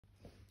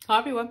Hi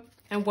everyone,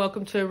 and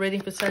welcome to a reading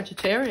for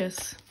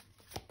Sagittarius.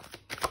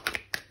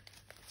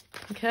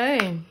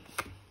 Okay.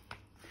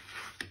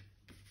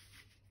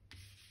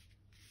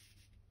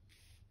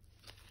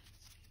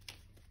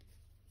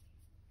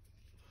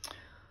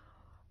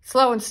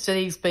 Slow and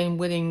steady's been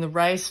winning the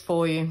race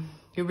for you.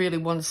 You really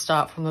want to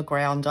start from the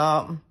ground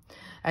up,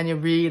 and you're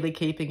really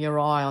keeping your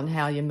eye on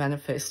how you're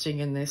manifesting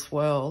in this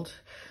world.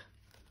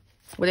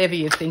 Whatever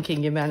you're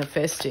thinking, you're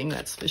manifesting,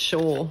 that's for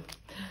sure.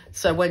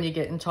 So when you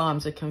get in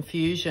times of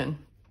confusion,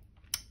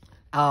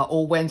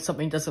 or when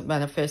something doesn't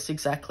manifest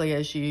exactly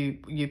as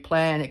you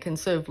plan, it can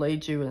sort of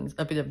lead you in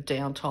a bit of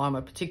downtime,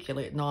 or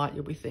particularly at night,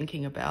 you'll be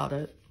thinking about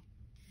it.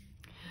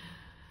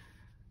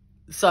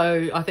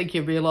 So I think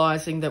you're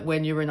realising that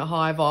when you're in a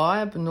high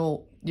vibe and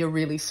all you're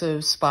really sort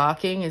of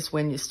sparking is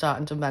when you're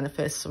starting to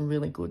manifest some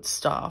really good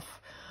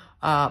stuff.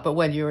 But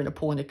when you're in a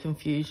point of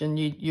confusion,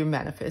 you're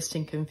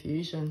manifesting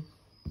confusion.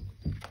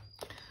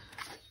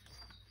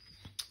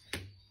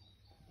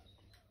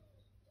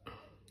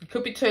 You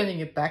could be turning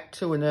your back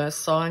to an earth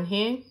sign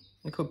here.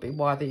 It could be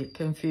why the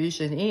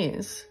confusion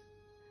is.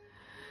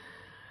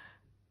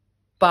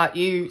 But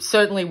you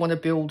certainly want to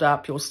build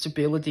up your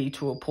stability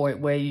to a point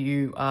where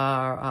you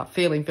are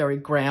feeling very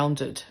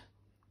grounded,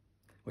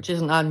 which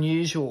isn't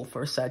unusual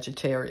for a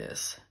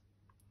Sagittarius.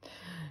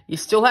 You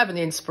still have an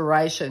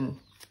inspiration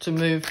to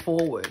move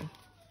forward.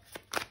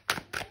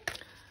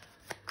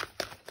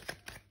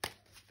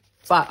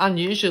 But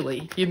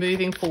unusually, you're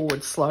moving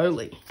forward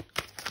slowly.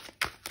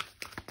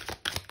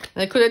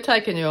 And it could have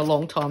taken you a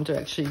long time to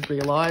actually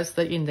realise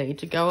that you need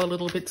to go a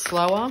little bit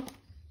slower.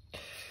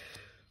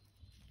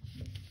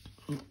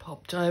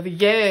 Popped over,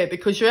 yeah,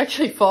 because you're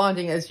actually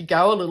finding as you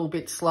go a little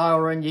bit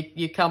slower and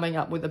you're coming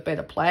up with a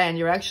better plan,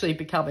 you're actually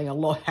becoming a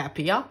lot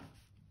happier.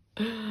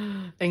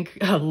 And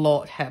a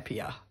lot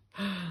happier.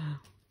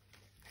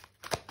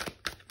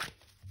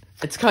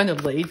 It's going to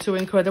lead to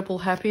incredible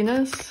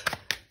happiness.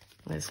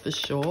 That's for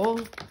sure.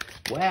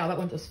 Wow, that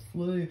one just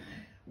flew.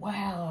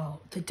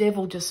 Wow, the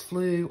devil just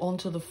flew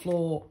onto the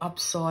floor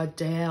upside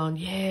down.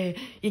 Yeah,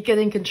 you're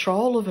getting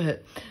control of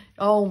it.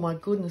 Oh my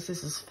goodness,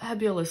 this is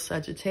fabulous,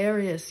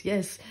 Sagittarius.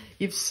 Yes,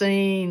 you've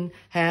seen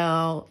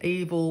how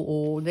evil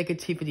or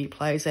negativity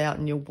plays out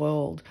in your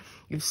world.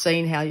 You've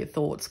seen how your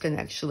thoughts can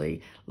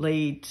actually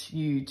lead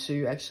you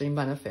to actually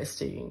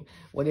manifesting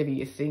whatever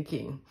you're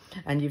thinking.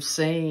 And you've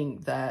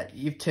seen that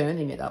you're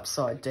turning it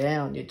upside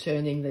down. You're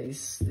turning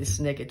this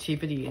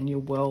negativity in your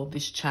world,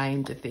 this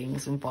chain to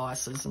things and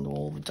vices and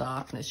all the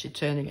darkness. You're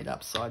turning it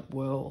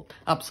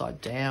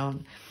upside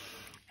down.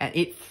 And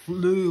it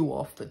flew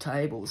off the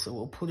table, so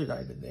we'll put it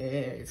over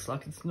there. It's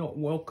like it's not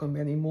welcome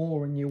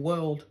anymore in your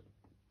world.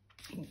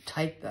 You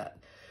take that.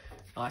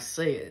 I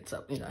see it. It's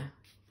up, you know.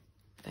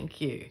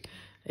 Thank you.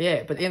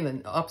 Yeah, but in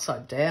the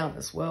upside down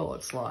as well,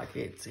 it's like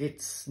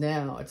it's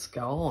now it's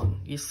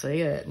gone. You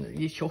see it, and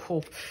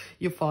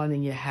you're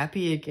finding you're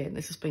happy again.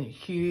 This has been a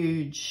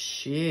huge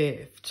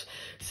shift.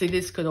 See,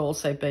 this could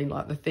also be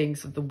like the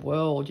things of the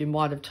world. You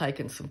might have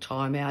taken some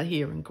time out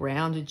here and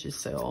grounded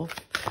yourself,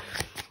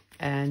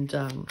 and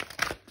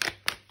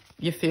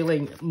you're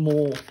feeling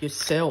more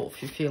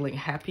yourself. You're feeling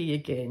happy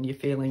again. You're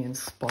feeling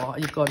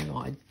inspired. You've got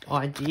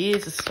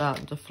ideas are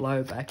starting to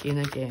flow back in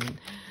again.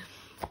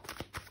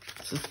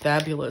 This is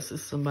fabulous.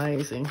 This is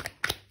amazing.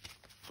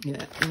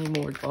 Yeah, any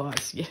more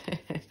advice? Yeah.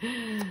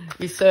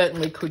 You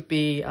certainly could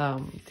be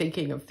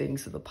thinking of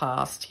things of the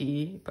past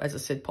here. As I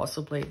said,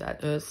 possibly that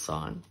earth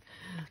sign.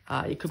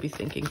 You could be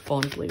thinking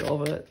fondly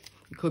of it.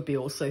 You could be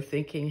also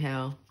thinking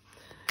how,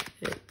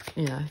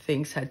 you know,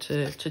 things had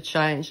to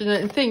change.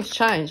 And things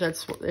change.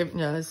 That's what, you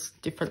know, there's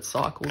different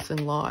cycles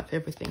in life.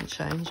 Everything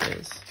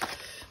changes.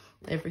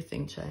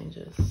 Everything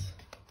changes.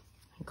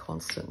 And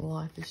constant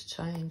life is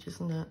change,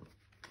 isn't it?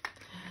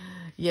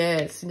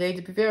 Yes, you need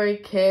to be very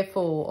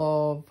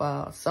careful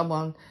of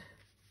someone.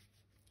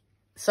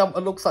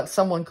 It looks like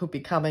someone could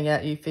be coming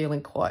at you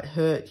feeling quite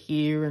hurt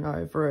here and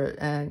over it,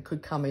 and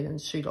could come in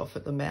and shoot off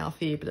at the mouth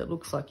here. But it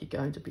looks like you're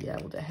going to be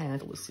able to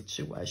handle the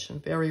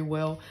situation very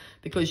well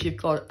because you've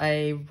got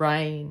a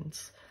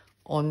reins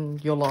on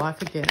your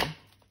life again.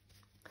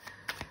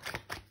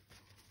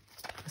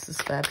 This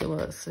is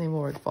fabulous. Any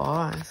more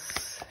advice?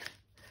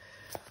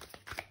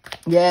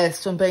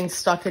 Yes, from being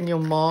stuck in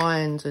your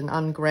mind and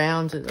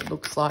ungrounded, it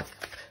looks like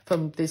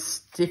from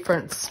this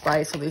different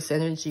space or this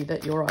energy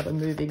that you're either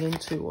moving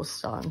into or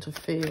starting to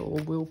feel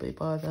or will be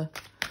by the,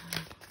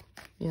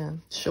 you know,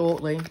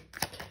 shortly.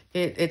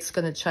 It's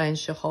going to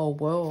change your whole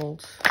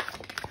world.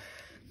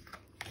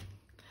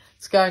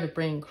 It's going to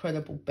bring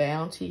incredible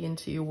bounty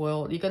into your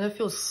world. You're going to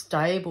feel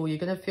stable. You're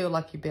going to feel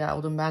like you'll be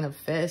able to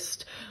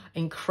manifest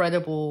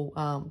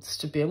incredible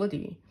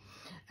stability.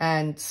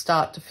 And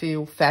start to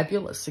feel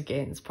fabulous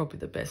again. It's probably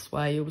the best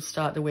way. You'll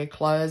start to wear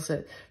clothes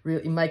that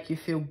really make you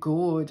feel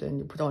good, and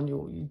you put on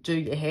you do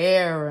your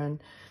hair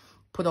and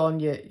put on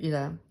your, you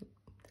know,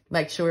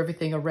 make sure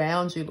everything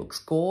around you looks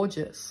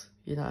gorgeous,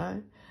 you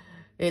know.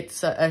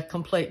 It's a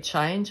complete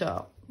change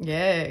up.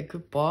 Yeah,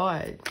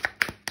 goodbye.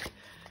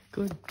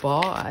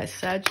 Goodbye.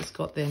 Sag just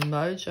got their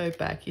mojo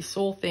back. You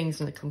saw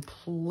things in a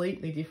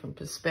completely different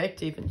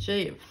perspective. And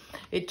gee,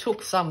 it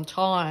took some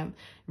time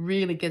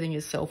really getting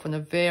yourself in a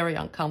very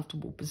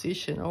uncomfortable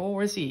position.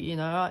 Or is he, you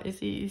know,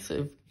 he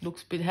sort of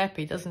looks a bit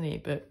happy, doesn't he?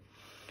 But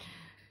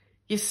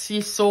you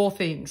saw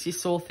things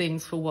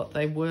for what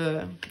they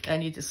were,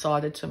 and you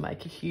decided to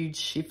make a huge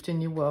shift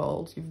in your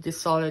world. You've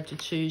decided to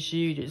choose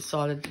you. You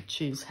decided to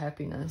choose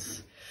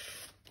happiness.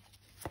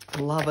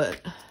 Love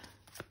it.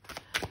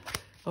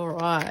 All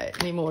right,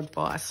 any more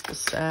advice for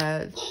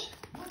Sag?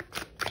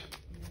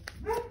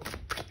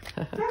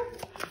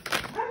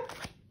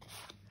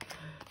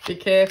 Be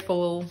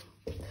careful.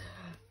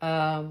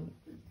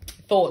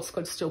 Thoughts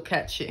could still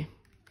catch you,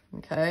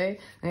 okay?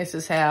 And this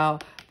is how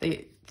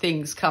the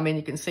things come in.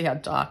 You can see how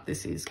dark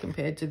this is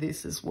compared to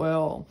this as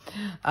well.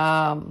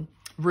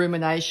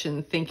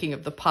 Rumination, thinking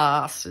of the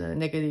past in a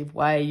negative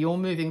way. You're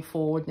moving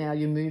forward now.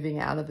 You're moving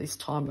out of this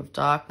time of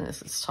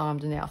darkness. It's time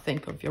to now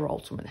think of your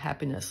ultimate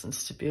happiness and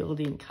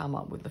stability and come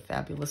up with a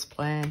fabulous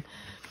plan.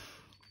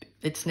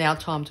 It's now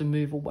time to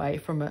move away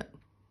from it,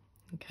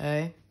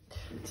 okay?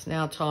 It's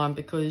now time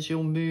because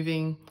you're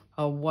moving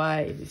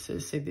away.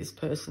 This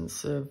person's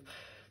sort of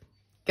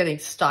getting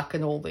stuck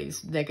in all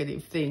these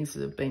negative things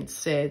that have been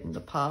said in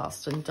the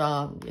past and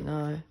done, you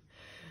know.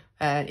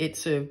 And it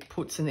sort of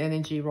puts an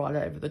energy right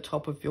over the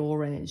top of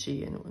your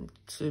energy and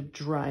sort of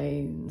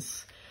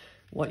drains.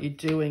 What you're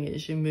doing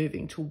is you're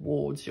moving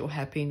towards your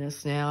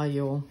happiness now.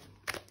 You're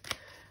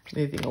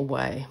moving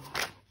away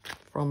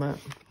from it.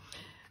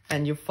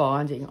 And you're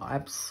finding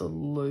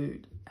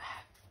absolute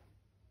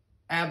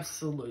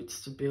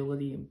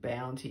stability and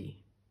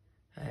bounty.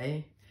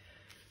 Okay?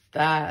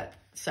 That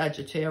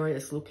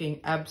Sagittarius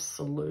looking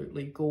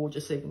absolutely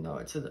gorgeous, even though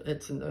it's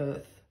an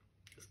earth.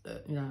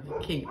 You know,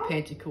 King of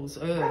Pentacles,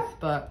 earth,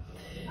 but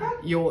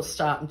you're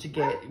starting to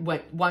get,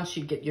 once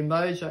you get your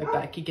mojo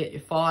back, you get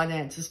your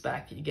finances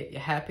back, you get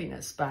your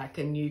happiness back,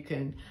 and you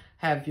can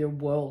have your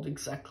world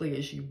exactly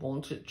as you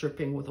want it,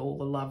 dripping with all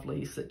the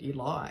lovelies that you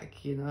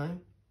like, you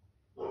know,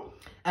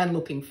 and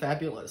looking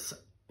fabulous,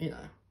 you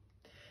know.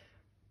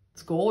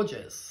 It's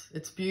gorgeous,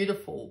 it's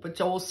beautiful, but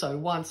also,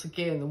 once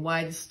again, the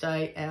way to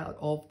stay out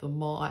of the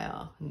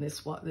mire, and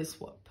this what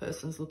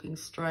person's looking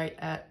straight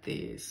at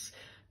this.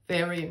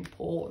 Very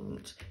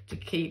important to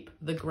keep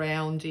the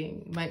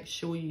grounding. Make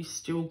sure you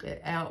still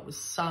get out with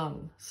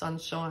sun.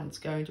 Sunshine's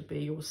going to be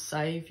your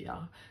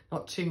saviour.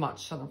 Not too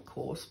much sun, of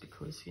course,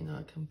 because, you know,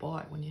 it can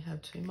bite when you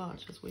have too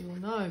much, as we all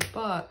know.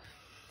 But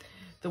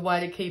the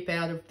way to keep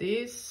out of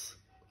this,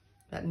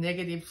 that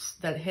negative,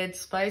 that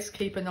headspace,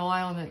 keep an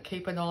eye on it.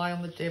 Keep an eye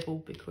on the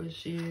devil,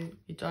 because you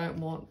don't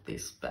want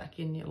this back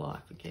in your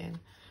life again.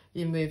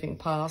 You're moving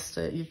past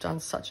it. You've done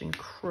such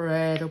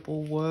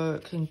incredible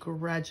work.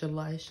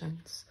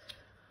 Congratulations.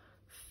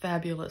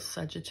 Fabulous,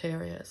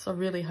 Sagittarius. I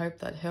really hope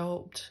that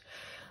helped.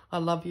 I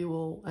love you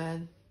all,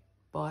 and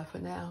bye for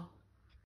now.